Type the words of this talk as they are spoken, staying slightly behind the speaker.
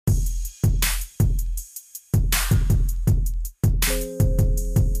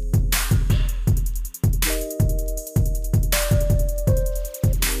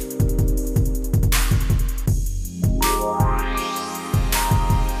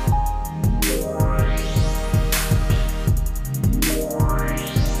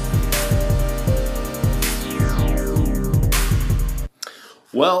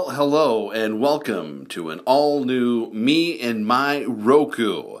Well, hello and welcome to an all-new Me and My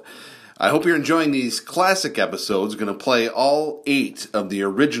Roku. I hope you're enjoying these classic episodes. We're going to play all 8 of the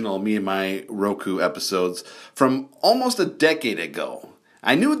original Me and My Roku episodes from almost a decade ago.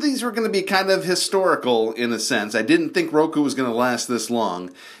 I knew these were going to be kind of historical in a sense. I didn't think Roku was going to last this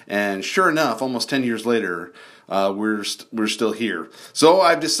long, and sure enough, almost 10 years later, we're still here. So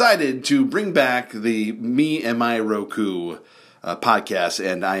I've decided to bring back the Me and My Roku podcast,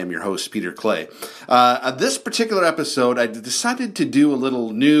 and I am your host, Peter Clay. This particular episode, I decided to do a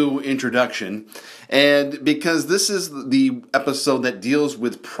little new introduction, and because this is the episode that deals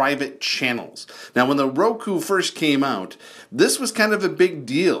with private channels. Now, when the Roku first came out, this was kind of a big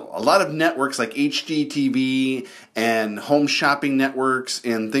deal. A lot of networks like HGTV and home shopping networks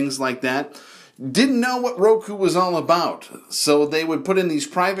and things like that didn't know what Roku was all about. So they would put in these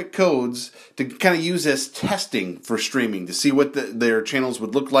private codes to kind of use as testing for streaming to see what their channels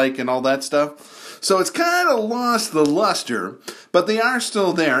would look like and all that stuff. So it's kind of lost the luster, but they are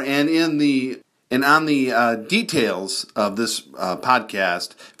still there. And on the details of this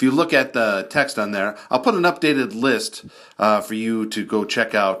podcast, if you look at the text on there, I'll put an updated list for you to go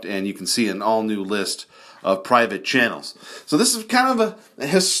check out, and you can see an all-new list of private channels. So this is kind of a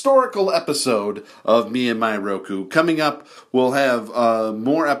historical episode of Me and My Roku. Coming up, we'll have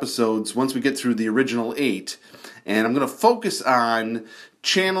more episodes once we get through the original 8, and I'm going to focus on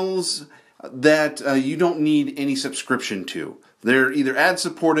channels that you don't need any subscription to. They're either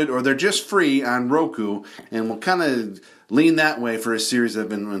ad-supported or they're just free on Roku, and we'll kind of lean that way for a series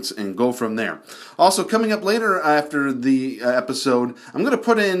of events and go from there. Also, coming up later after the episode, I'm going to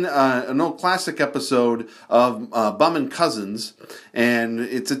put in an old classic episode of Bum and Cousins, and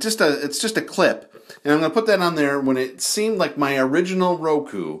it's just a clip. And I'm going to put that on there when it seemed like my original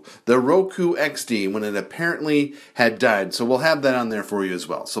Roku, the Roku XD, when it apparently had died. So we'll have that on there for you as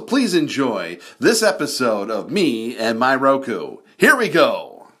well. So please enjoy this episode of Me and My Roku. Here we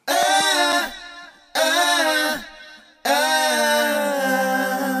go.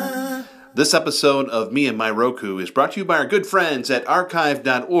 This episode of Me and My Roku is brought to you by our good friends at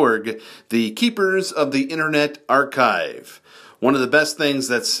archive.org, the keepers of the Internet Archive. One of the best things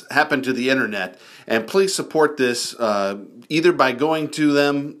that's happened to the Internet, and please support this either by going to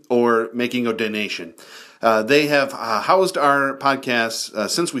them or making a donation. They have housed our podcasts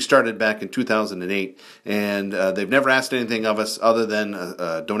since we started back in 2008, and they've never asked anything of us other than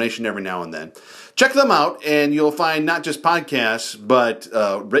a donation every now and then. Check them out, and you'll find not just podcasts, but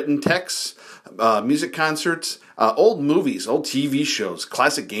written texts, music concerts, old movies, old TV shows,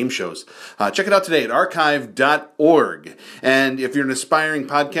 classic game shows. Check it out today at archive.org. And if you're an aspiring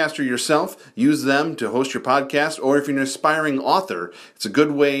podcaster yourself, use them to host your podcast. Or if you're an aspiring author, it's a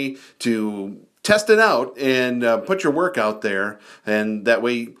good way to test it out and put your work out there. And that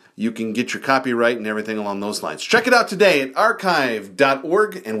way you can get your copyright and everything along those lines. Check it out today at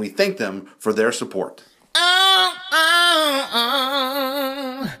archive.org, and we thank them for their support.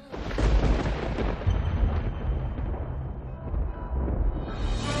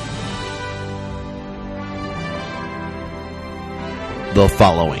 The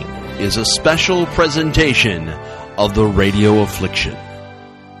following is a special presentation of the Radio Affliction.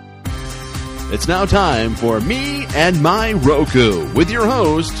 It's now time for Me and My Roku with your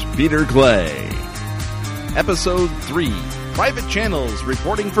host, Peter Clay. Episode 3, Private Channels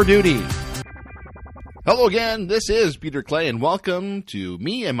Reporting for Duty. Hello again, this is Peter Clay, and welcome to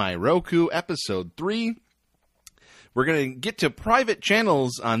Me and My Roku, Episode 3. We're going to get to private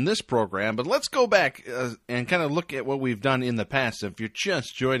channels on this program, but let's go back and kind of look at what we've done in the past if you're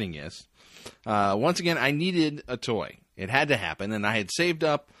just joining us. Once again, I needed a toy. It had to happen, and I had saved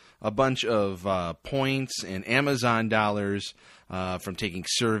up a bunch of points and Amazon dollars from taking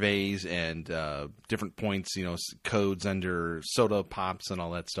surveys and different points, codes under soda pops and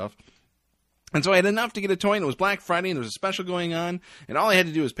all that stuff. And so I had enough to get a toy, and it was Black Friday, and there was a special going on, and all I had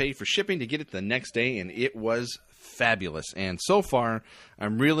to do was pay for shipping to get it the next day, and it was fabulous. And so far,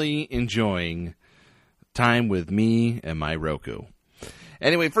 I'm really enjoying time with Me and My Roku.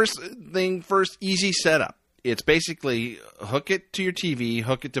 Anyway, first thing first, easy setup. It's basically hook it to your TV,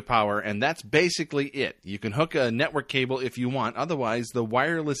 hook it to power, and that's basically it. You can hook a network cable if you want. Otherwise, the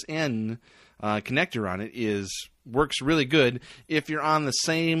wireless end connector on it works really good if you're on the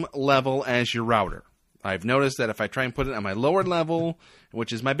same level as your router. I've noticed that if I try and put it on my lower level,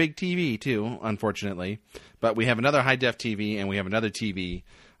 which is my big TV too, unfortunately, but we have another high-def TV and we have another TV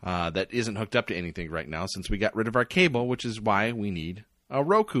that isn't hooked up to anything right now since we got rid of our cable, which is why we need a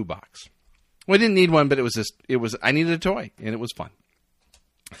Roku box. Well, I didn't need one, but I needed a toy, and it was fun.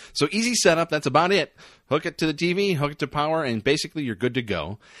 So easy setup, that's about it. Hook it to the TV, hook it to power, and basically you're good to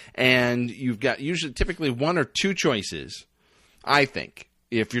go. And you've got typically one or two choices, I think,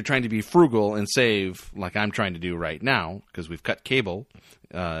 if you're trying to be frugal and save like I'm trying to do right now, because we've cut cable,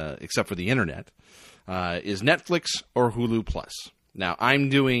 except for the internet, is Netflix or Hulu Plus. Now, I'm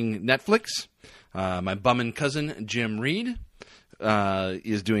doing Netflix. My bummin' cousin, Jim Reed,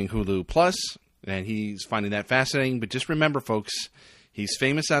 is doing Hulu Plus, and he's finding that fascinating. But just remember, folks, he's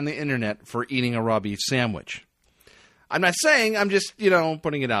famous on the internet for eating a raw beef sandwich. I'm not saying, I'm just,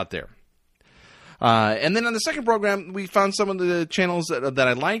 putting it out there. And then on the second program, we found some of the channels that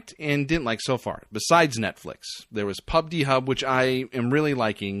I liked and didn't like so far. Besides Netflix, there was PubD Hub, which I am really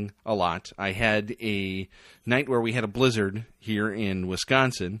liking a lot. I had a night where we had a blizzard here in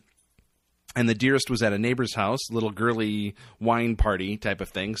Wisconsin, and the dearest was at a neighbor's house, little girly wine party type of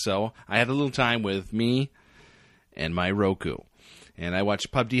thing. So I had a little time with me and my Roku. And I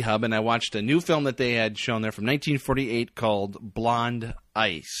watched PubD Hub, and I watched a new film that they had shown there from 1948 called Blonde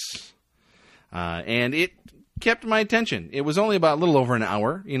Ice. And it kept my attention. It was only about a little over an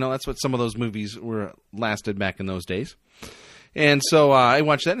hour. That's what some of those movies lasted back in those days. And so I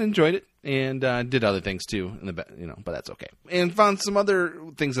watched that and enjoyed it, and did other things too, but that's okay. And found some other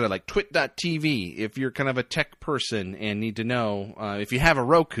things that I like. Twit.tv, if you're kind of a tech person and need to know, if you have a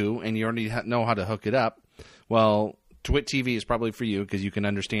Roku and you already know how to hook it up, well, Twit TV is probably for you because you can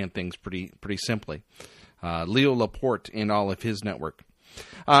understand things pretty simply. Leo Laporte and all of his network.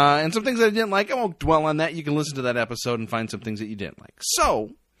 And some things that I didn't like, I won't dwell on that. You can listen to that episode and find some things that you didn't like. So,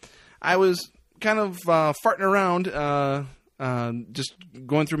 I was kind of farting around, just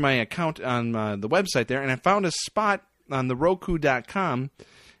going through my account on the website there, and I found a spot on the Roku.com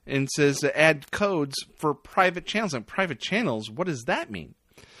and it says add codes for private channels. And private channels, what does that mean?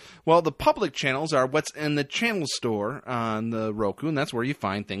 Well, the public channels are what's in the channel store on the Roku, and that's where you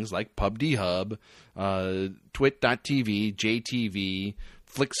find things like PubD Hub, Twit.tv, JTV,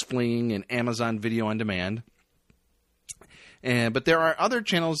 FlixFling, and Amazon Video on Demand. But there are other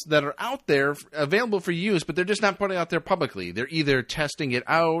channels that are out there available for use, but they're just not putting it out there publicly. They're either testing it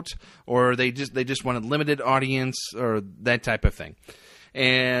out, or they just want a limited audience, or that type of thing.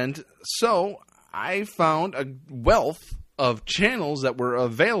 And so I found a wealth of channels that were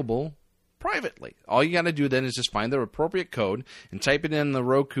available privately. All you got to do then is just find the appropriate code and type it in the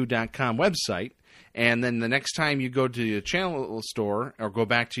Roku.com website, and then the next time you go to the channel store or go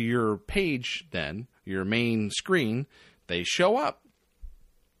back to your page then, your main screen, they show up.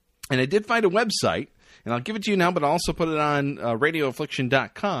 And I did find a website, and I'll give it to you now, but I'll also put it on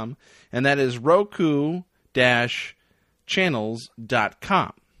radioaffliction.com, and that is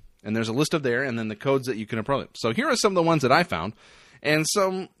Roku-channels.com. And there's a list of there, and then the codes that you can approach. So here are some of the ones that I found, and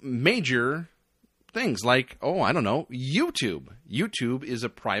some major things like, YouTube. YouTube is a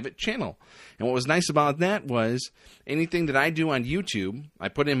private channel. And what was nice about that was anything that I do on YouTube, I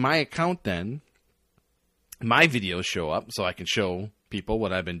put in my account then, my videos show up, so I can show people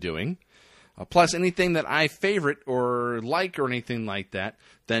what I've been doing. Plus, anything that I favorite or like or anything like that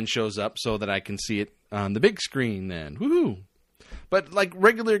then shows up so that I can see it on the big screen then. Woohoo! But like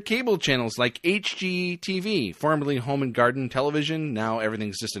regular cable channels like HGTV, formerly Home and Garden Television, now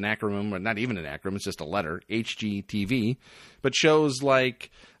everything's just an acronym, or not even an acronym, it's just a letter, HGTV. But shows like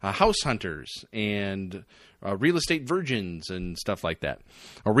House Hunters and Real Estate Virgins and stuff like that.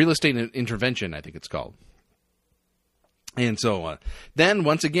 Or Real Estate Intervention, I think it's called. And so then,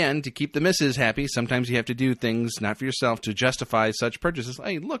 once again, to keep the missus happy, sometimes you have to do things not for yourself to justify such purchases.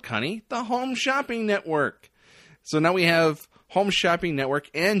 Hey, look, honey, the Home Shopping Network. So now we have Home Shopping Network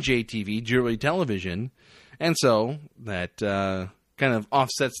and JTV, Jewelry Television. And so that kind of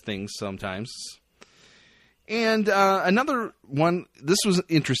offsets things sometimes. And another one, this was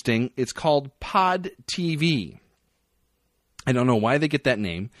interesting. It's called Pod TV. I don't know why they get that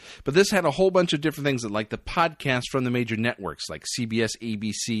name, but this had a whole bunch of different things, like the podcasts from the major networks like CBS,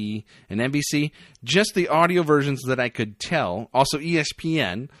 ABC, and NBC. Just the audio versions that I could tell. Also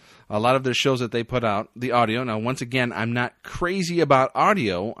ESPN, a lot of their shows that they put out, the audio. Now, once again, I'm not crazy about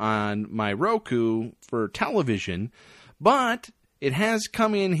audio on my Roku for television, but it has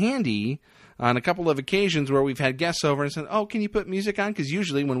come in handy on a couple of occasions where we've had guests over and said, oh, can you put music on? Because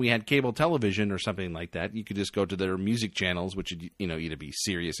usually when we had cable television or something like that, you could just go to their music channels, which would either be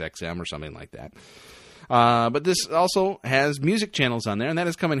Sirius XM or something like that. But this also has music channels on there, and that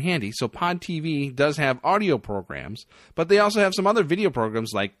has come in handy. So Pod TV does have audio programs, but they also have some other video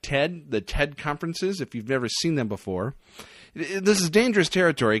programs like TED, the TED conferences, if you've never seen them before. This is dangerous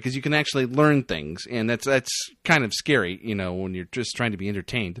territory because you can actually learn things, and that's kind of scary, when you're just trying to be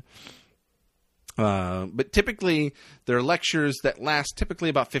entertained. But typically, they're lectures that last typically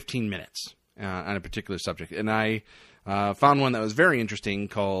about 15 minutes on a particular subject. And I found one that was very interesting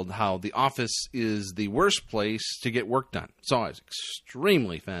called How the Office is the Worst Place to Get Work Done. So I was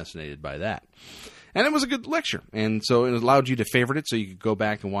extremely fascinated by that. And it was a good lecture. And so it allowed you to favorite it so you could go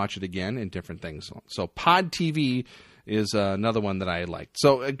back and watch it again and different things. So Pod TV is another one that I liked.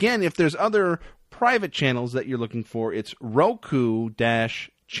 So again, if there's other private channels that you're looking for, it's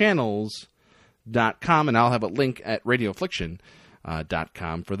Roku-channels.com, and I'll have a link at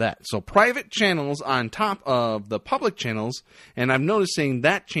radioaffliction.com for that. So private channels on top of the public channels, and I'm noticing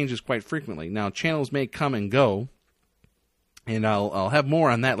that changes quite frequently. Now, channels may come and go, and I'll have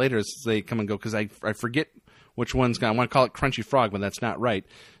more on that later as they come and go, because I forget which one's gone. I want to call it Crunchy Frog, but that's not right.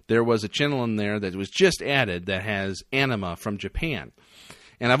 There was a channel in there that was just added that has anime from Japan.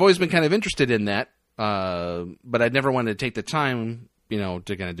 And I've always been kind of interested in that, but I'd never wanted to take the time, to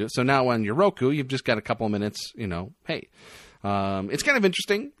kind of do it. So now on your Roku, you've just got a couple of minutes, hey. It's kind of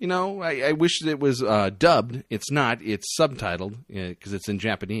interesting, I wish that it was dubbed. It's not. It's subtitled because it's in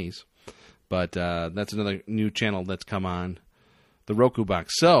Japanese. But that's another new channel that's come on the Roku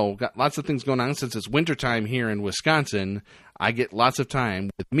box. So, got lots of things going on. Since it's wintertime here in Wisconsin, I get lots of time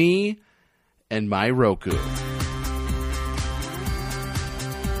with me and my Roku.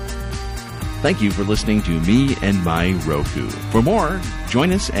 Thank you for listening to Me and My Roku. For more,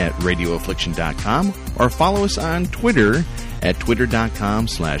 join us at radioaffliction.com or follow us on Twitter at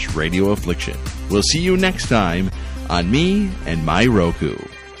twitter.com/radioaffliction. We'll see you next time on Me and My Roku.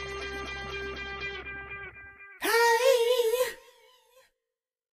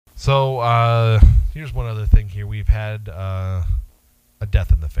 So, here's one other thing here. We've had a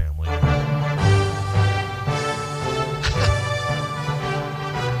death in the family.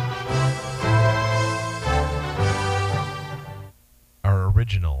 Our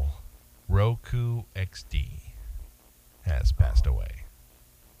original Roku XD has passed away.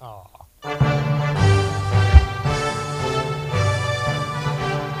 Oh.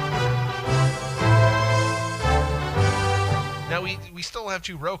 Now, we still have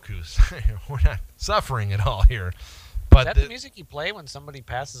two Rokus. We're not suffering at all here. But Is that the music you play when somebody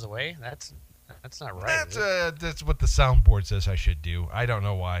passes away? That's not right. That's what the soundboard says I should do. I don't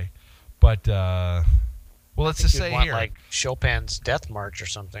know why. But, well, let's just say want, here. like Chopin's Death March or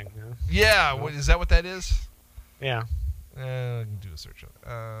something. Yeah, is that what that is? Yeah. I can do a search on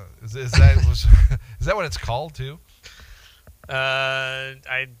it. Is that what it's called, too? I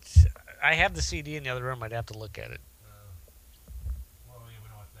have the CD in the other room. I'd have to look at it. Well, you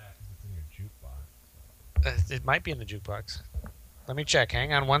know what that is. It's in your jukebox. It might be in the jukebox. Let me check.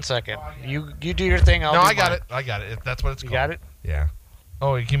 Hang on one second. You do your thing. I got it. I got it. If that's what it's called. You got it? Yeah.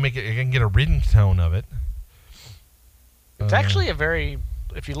 Oh, you can make it. You can get a ringtone of it. It's actually a very.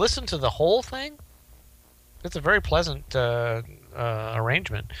 If you listen to the whole thing, it's a very pleasant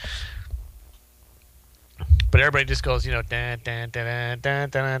arrangement. But everybody just goes, dun, dun, dun, dun, dun,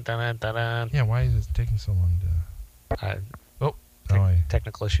 dun, dun, dun. Yeah. Why is it taking so long to?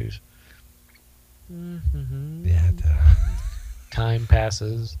 Technical issues. Yeah. Time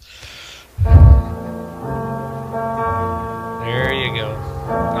passes. There you go.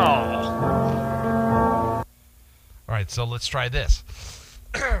 Oh. All right, so let's try this.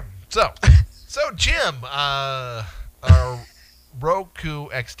 So Jim, our Roku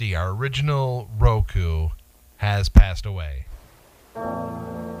XD, our original Roku, has passed away.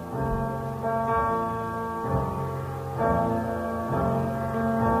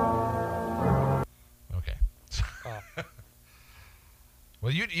 Okay. Oh.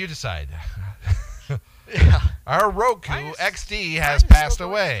 Well, you decide. Yeah. Our Roku XD has passed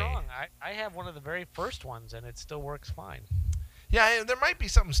away. Strong. I have one of the very first ones, and it still works fine. Yeah, there might be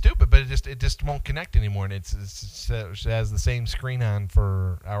something stupid, but it just won't connect anymore, and it has the same screen on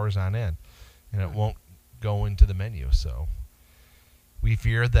for hours on end, and it won't go into the menu. So we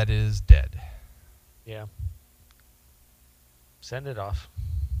fear that it is dead. Yeah. Send it off.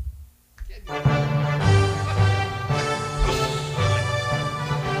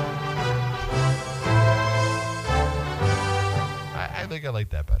 I think I like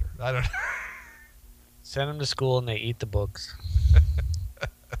that better. I don't know. Send them to school and they eat the books.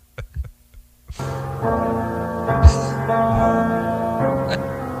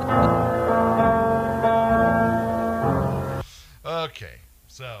 Okay,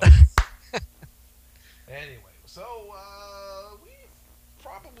 so anyway, we've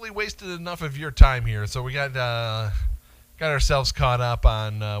probably wasted enough of your time here. So we got ourselves caught up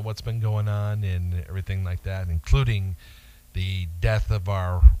on what's been going on and everything like that, including the death of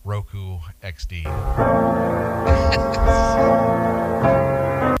our Roku XD.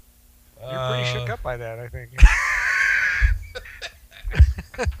 You're pretty shook up by that, I think.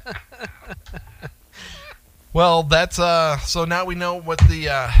 Well, that's so now we know what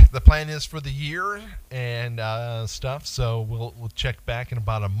the plan is for the year and stuff. So we'll check back in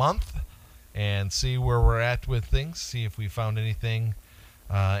about a month and see where we're at with things. See if we found anything,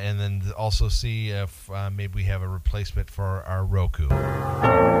 and then also see if maybe we have a replacement for our Roku.